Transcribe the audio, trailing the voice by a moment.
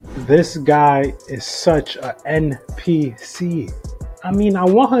This guy is such a NPC. I mean, I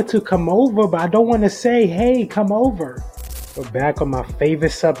want her to come over, but I don't want to say, hey, come over. But back on my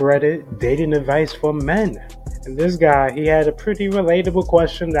favorite subreddit, dating advice for men. And this guy, he had a pretty relatable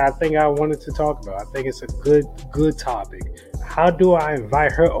question that I think I wanted to talk about. I think it's a good topic. How do I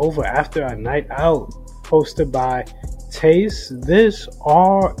invite her over after a night out? Posted by Taste This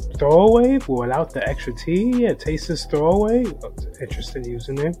R Throwaway, but without the extra T. Yeah, Taste This Throwaway. Interesting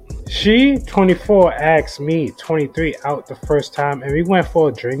username. She, 24, asked me, 23, out the first time, and we went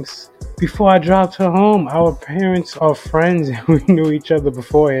for drinks. Before I dropped her home, our parents are friends and we knew each other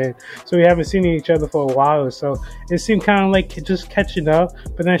beforehand, so we haven't seen each other for a while, so it seemed kind of like just catching up.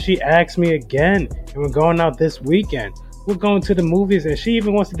 But then she asked me again, and we're going out this weekend. We're going to the movies, and she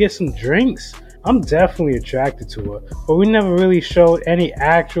even wants to get some drinks. I'm definitely attracted to her, but we never really showed any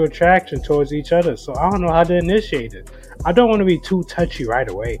actual attraction towards each other, so I don't know how to initiate it. I don't want to be too touchy right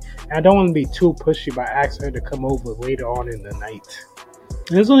away, and I don't want to be too pushy by asking her to come over later on in the night.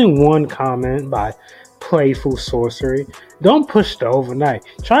 There's only one comment by Playful Sorcery. Don't push the overnight.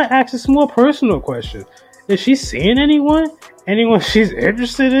 Try asking some more personal questions. Is she seeing anyone? Anyone she's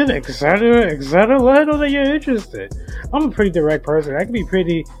interested in? Etc. etc. Let her know that you're interested. I'm a pretty direct person. I can be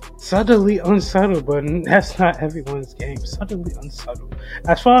pretty subtly unsubtle, but that's not everyone's game. Subtly unsubtle.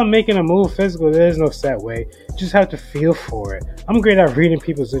 As far as making a move physical, there is no set way. You just have to feel for it. I'm great at reading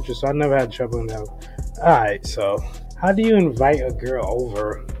people's interests, so I never had trouble in that. Alright, so how do you invite a girl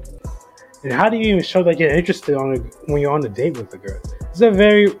over? And how do you even show that you're interested when you're on a date with a girl? It's a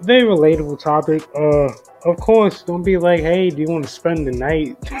very, very relatable topic. Of course, don't be like, hey, do you want to spend the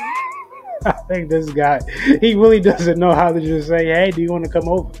night? I think this guy, he really doesn't know how to just say, hey, do you want to come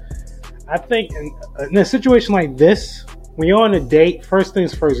over? I think in a situation like this, when you're on a date, first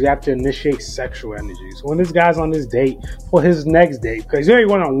things first, you have to initiate sexual energy. So when this guy's on this date for his next date, because he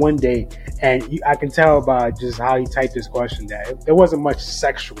already went on one date, and I can tell by just how he typed this question that there wasn't much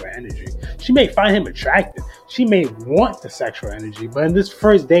sexual energy. She may find him attractive. She may want the sexual energy, but in this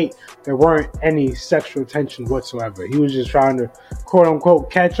first date, there weren't any sexual tension whatsoever. He was just trying to, quote unquote,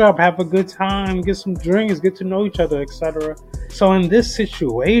 catch up, have a good time, get some drinks, get to know each other, etc. So in this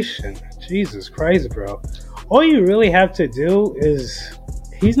situation, Jesus Christ, bro. All you really have to do is,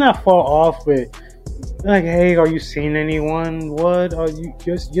 he's not far off with, like, hey, are you seeing anyone? What? Are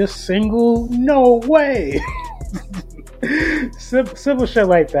you're single? No way. Simple shit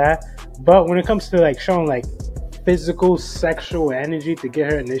like that. But when it comes to like showing like physical sexual energy to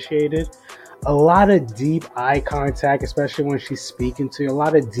get her initiated, a lot of deep eye contact, especially when she's speaking to you, a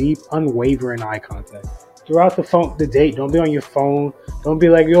lot of deep, unwavering eye contact. Throughout the date, don't be on your phone. Don't be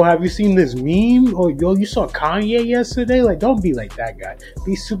like, yo, have you seen this meme? Or, yo, you saw Kanye yesterday? Like, don't be like that guy.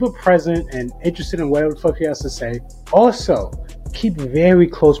 Be super present and interested in whatever the fuck he has to say. Also, keep very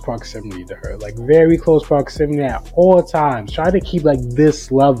close proximity to her. Like, very close proximity at all times. Try to keep, like,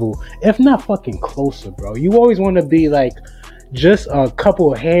 this level, if not fucking closer, bro. You always want to be, like, just a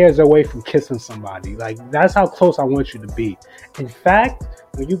couple of hairs away from kissing somebody. Like, that's how close I want you to be. In fact,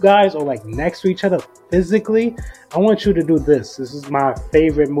 when you guys are like next to each other physically, I want you to do this. This is my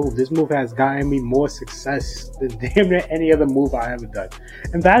favorite move. This move has gotten me more success than damn near any other move I ever done.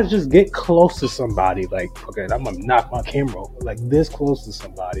 And that's just get close to somebody. Like, okay, I'm gonna knock my camera over. Like this close to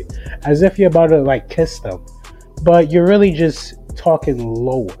somebody. As if you're about to like kiss them. But you're really just talking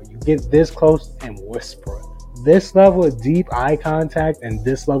lower. You get this close and whisper. This level of deep eye contact and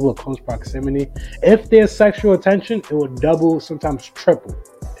this level of close proximity, if there's sexual attention, it will double, sometimes triple.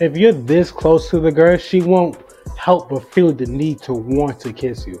 If you're this close to the girl, she won't help but feel the need to want to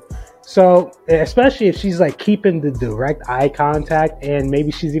kiss you. So, especially if she's like keeping the direct eye contact and maybe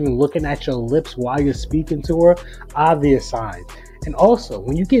she's even looking at your lips while you're speaking to her, obvious sign. And also,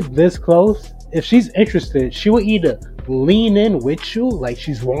 when you get this close, if she's interested, she will either lean in with you, like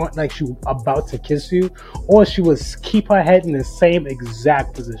she's about to kiss you, or she will keep her head in the same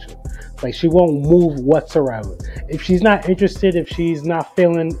exact position. Like she won't move whatsoever. If she's not interested, if she's not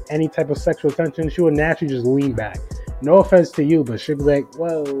feeling any type of sexual tension, she will naturally just lean back. No offense to you, but she'll be like,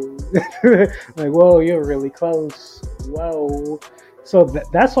 whoa. Like, whoa, you're really close. Whoa. So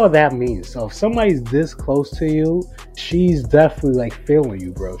that's all that means. So if somebody's this close to you, she's definitely like feeling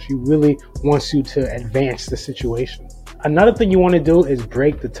you, bro. She really wants you to advance the situation. Another thing you want to do is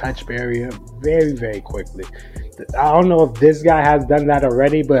break the touch barrier very, very quickly. I don't know if this guy has done that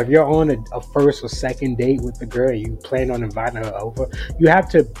already, but if you're on a first or second date with the girl, you plan on inviting her over, you have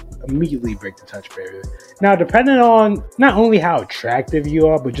to immediately break the touch barrier. Now, depending on not only how attractive you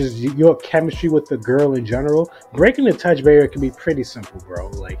are, but just your chemistry with the girl in general, breaking the touch barrier can be pretty simple, bro.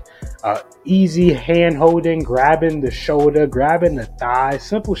 Like easy hand holding, grabbing the shoulder, grabbing the thigh,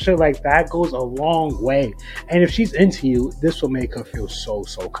 simple shit like that goes a long way. And if she's into you, this will make her feel so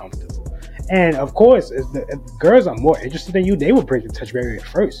comfortable. And of course, if the girls are more interested in you, they will break the touch barrier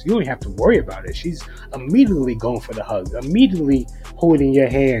first. You don't have to worry about it. She's immediately going for the hug, immediately holding your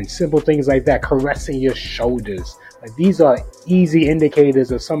hand, simple things like that, caressing your shoulders. Like, these are easy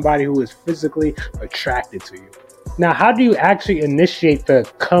indicators of somebody who is physically attracted to you. Now, how do you actually initiate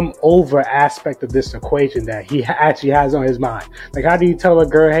the come over aspect of this equation that he actually has on his mind? Like, how do you tell a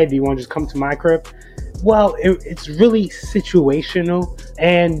girl, hey, do you want to just come to my crib? Well, it's really situational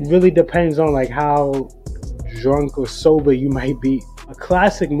and really depends on like how drunk or sober you might be. A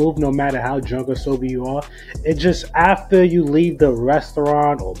classic move, no matter how drunk or sober you are, it just after you leave the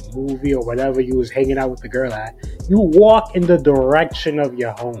restaurant or movie or whatever you was hanging out with the girl at, you walk in the direction of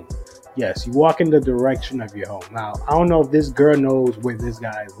your home. Yes, you walk in the direction of your home. Now, I don't know if this girl knows where this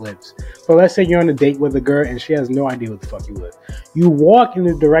guy lives, but let's say you're on a date with a girl and she has no idea what the fuck you live. You walk in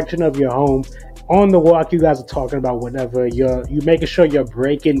the direction of your home. On the walk, you guys are talking about whatever. You making sure you're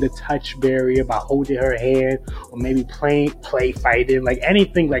breaking the touch barrier by holding her hand, or maybe play fighting, like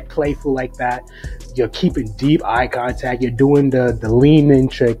anything like playful like that. You're keeping deep eye contact. You're doing the lean in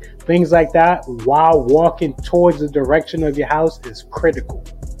trick, things like that, while walking towards the direction of your house is critical.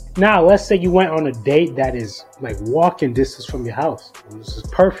 Now, let's say you went on a date that is like walking distance from your house. This is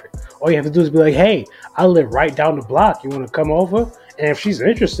perfect. All you have to do is be like, hey, I live right down the block. You want to come over? And if she's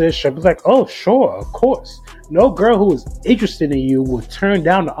interested, she'll be like, oh, sure, of course. No girl who is interested in you will turn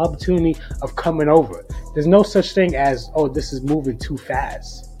down the opportunity of coming over. There's no such thing as, oh, this is moving too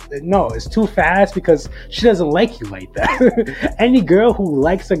fast. No, it's too fast because she doesn't like you like that. Any girl who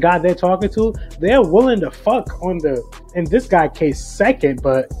likes a guy they're talking to, they're willing to fuck on the, in this guy case, second,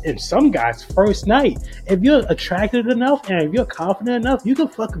 but in some guys, first night. If you're attractive enough and if you're confident enough, you can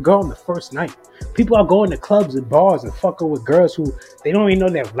fuck a girl on the first night. People are going to clubs and bars and fucking with girls who they don't even know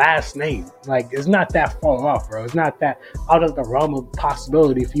their last name. Like, it's not that far off, bro. It's not that out of the realm of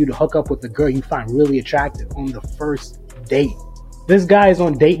possibility for you to hook up with a girl you find really attractive on the first date. This guy is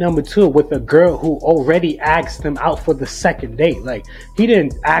on date number 2 with a girl who already asked him out for the second date. Like, he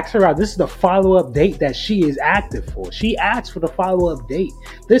didn't ask her out. This is the follow-up date that she is active for. She asked for the follow-up date.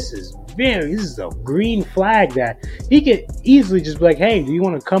 This is a green flag that he could easily just be like, hey, do you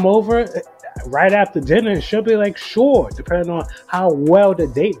want to come over right after dinner? And she'll be like, sure, depending on how well the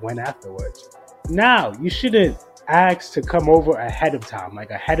date went afterwards. Now, you shouldn't ask to come over ahead of time,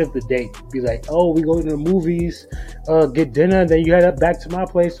 like ahead of the date. Be like, oh, we go to the movies, get dinner, then you head up back to my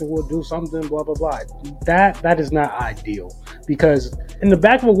place and we'll do something, blah blah blah. That is not ideal, because in the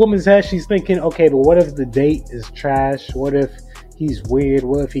back of a woman's head she's thinking, okay, but what if the date is trash? What if he's weird?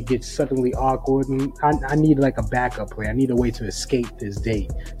 What if he gets suddenly awkward? And I need like a backup plan. I need a way to escape this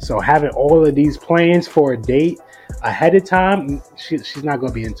date. So having all of these plans for a date ahead of time, she's not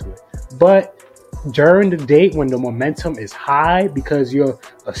going to be into it. But during the date, when the momentum is high, because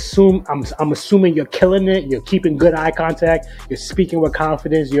I'm assuming you're killing it, you're keeping good eye contact, you're speaking with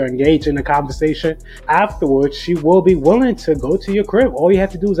confidence, you're engaged in the conversation, afterwards she will be willing to go to your crib. All you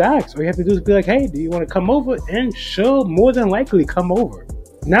have to do is ask. All you have to do is be like, hey, do you want to come over? And she'll more than likely come over.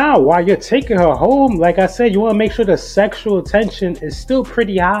 Now, while you're taking her home, like I said, you want to make sure the sexual tension is still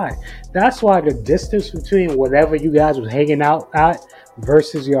pretty high. That's why the distance between whatever you guys was hanging out at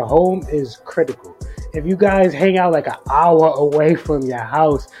versus your home is critical. If you guys hang out like an hour away from your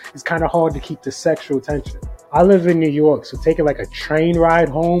house, it's kind of hard to keep the sexual tension. I live in New York, so taking like a train ride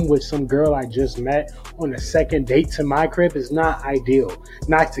home with some girl I just met on a second date to my crib is not ideal.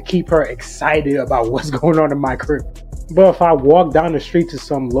 Not to keep her excited about what's going on in my crib. But if I walk down the street to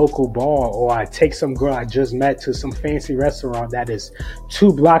some local bar, or I take some girl I just met to some fancy restaurant that is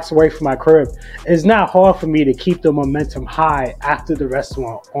 2 blocks away from my crib, it's not hard for me to keep the momentum high after the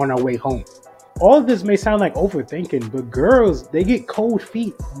restaurant on our way home. All of this may sound like overthinking, but girls, they get cold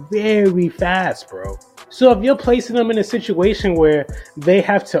feet very fast, bro. So if you're placing them in a situation where they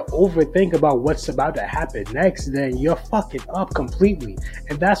have to overthink about what's about to happen next, then you're fucking up completely.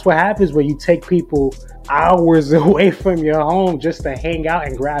 And that's what happens when you take people hours away from your home just to hang out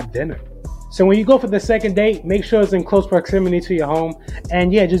and grab dinner. So when you go for the second date, make sure it's in close proximity to your home.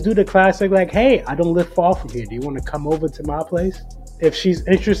 And yeah, just do the classic like, hey, I don't live far from here. Do you want to come over to my place? If she's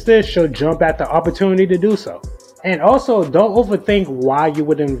interested, she'll jump at the opportunity to do so. And also, don't overthink why you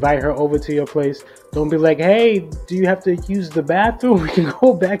would invite her over to your place. Don't be like, hey, do you have to use the bathroom? We can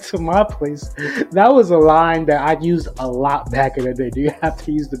go back to my place. That was a line that I used a lot back in the day. Do you have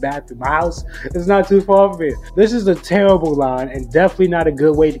to use the bathroom? My house is not too far from it. This is a terrible line and definitely not a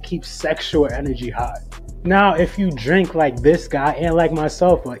good way to keep sexual energy high. Now, if you drink like this guy and like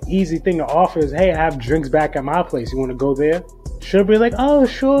myself, an easy thing to offer is, hey, I have drinks back at my place. You want to go there? She'll be like, oh,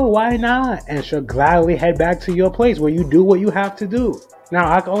 sure, why not? And she'll gladly head back to your place where you do what you have to do. Now,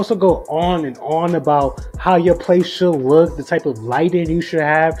 I can also go on and on about how your place should look, the type of lighting you should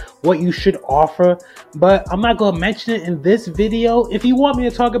have, what you should offer, but I'm not going to mention it in this video. If you want me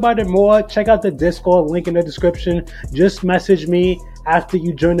to talk about it more, check out the Discord link in the description. Just message me after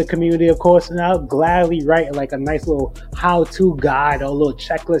you join the community, of course, and I'll gladly write like a nice little how-to guide or a little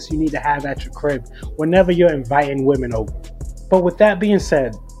checklist you need to have at your crib whenever you're inviting women over. But with that being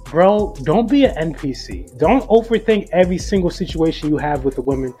said, bro, don't be an NPC. Don't overthink every single situation you have with a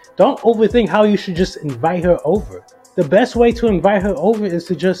woman. Don't overthink how you should just invite her over. The best way to invite her over is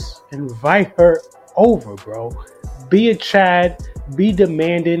to just invite her over, bro. Be a Chad, be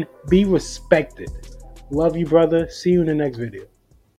demanding, be respected. Love you, brother. See you in the next video.